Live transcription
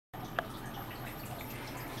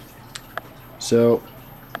So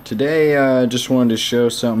today I just wanted to show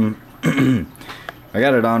something. I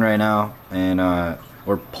got it on right now, and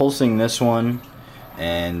we're pulsing this one,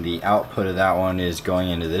 and the output of that one is going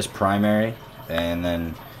into this primary, and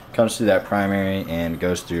then comes through that primary and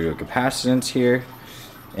goes through a capacitance here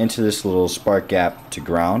into this little spark gap to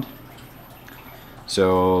ground.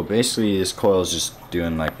 So basically this coil is just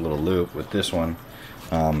doing like a little loop with this one.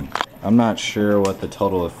 I'm not sure what the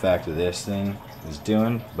total effect of this thing is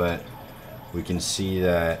doing, but we can see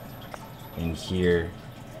that in here.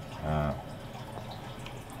 Oh,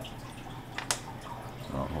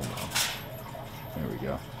 hold on. There we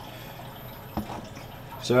go.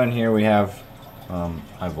 So in here we have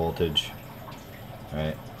high voltage.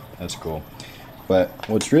 Right, that's cool. But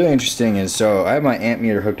what's really interesting is, so I have my amp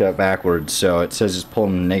meter hooked up backwards, so it says it's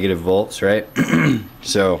pulling negative volts, right?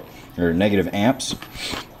 So, or negative amps,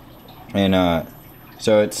 and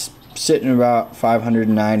so it's sitting about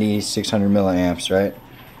 590, 600 milliamps, right?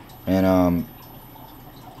 And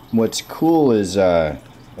what's cool is I've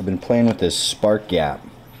been playing with this spark gap,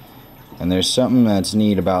 and there's something that's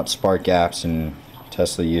neat about spark gaps, and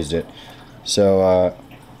Tesla used it. So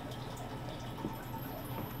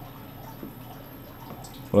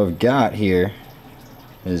what I've got here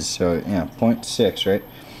is, so yeah, 0.6, right?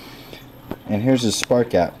 And here's the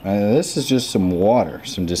spark gap. This is just some water,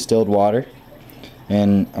 some distilled water,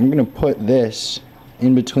 and I'm gonna put this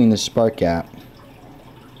in between the spark gap.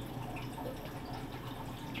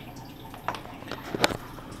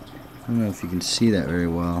 I don't know if you can see that very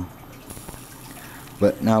well,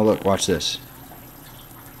 but now look, watch this.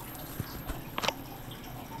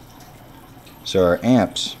 So our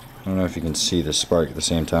amps, I don't know if you can see the spark at the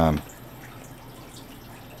same time,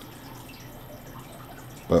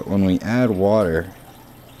 but when we add water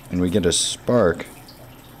and we get a spark,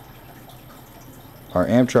 our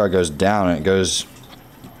amp draw goes down and it goes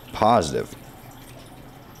positive,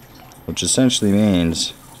 which essentially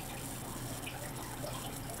means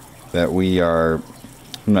that we are,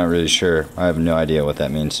 I'm not really sure, I have no idea what that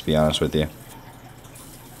means, to be honest with you,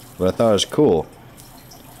 but I thought it was cool.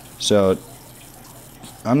 So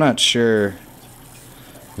I'm not sure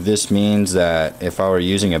if this means that if I were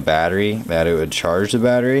using a battery that it would charge the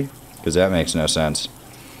battery, because that makes no sense.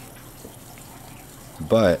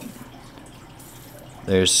 But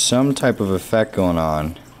there's some type of effect going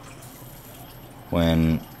on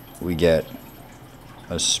when we get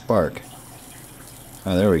a spark.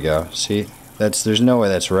 Oh, there we go. See? There's no way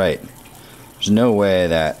that's right. There's no way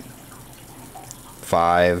that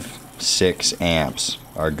 5, 6 amps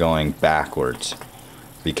are going backwards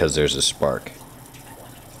because there's a spark.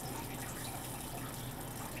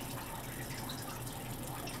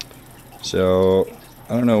 So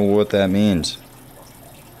I don't know what that means.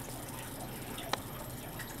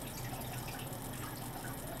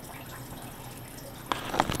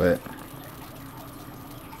 But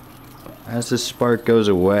as the spark goes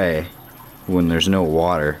away when there's no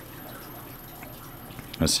water,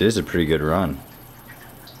 this is a pretty good run.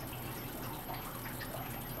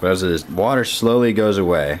 But as the water slowly goes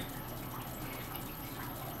away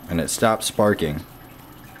and it stops sparking,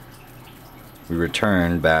 we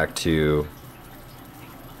return back to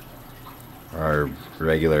our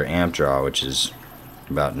regular amp draw, which is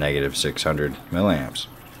about negative 600 milliamps.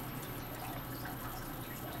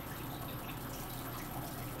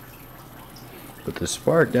 But the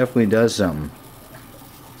spark definitely does something.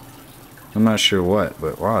 I'm not sure what,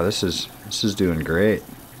 but wow, this is doing great.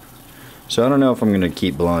 So I don't know if I'm gonna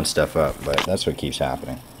keep blowing stuff up, but that's what keeps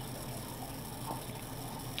happening.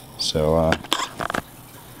 So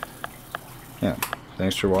yeah,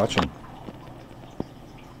 thanks for watching.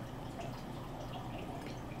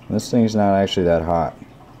 This thing's not actually that hot.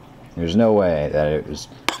 There's no way that it was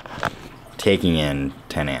taking in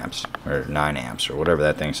 10 amps or 9 amps or whatever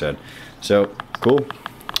that thing said. So cool.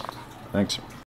 Thanks.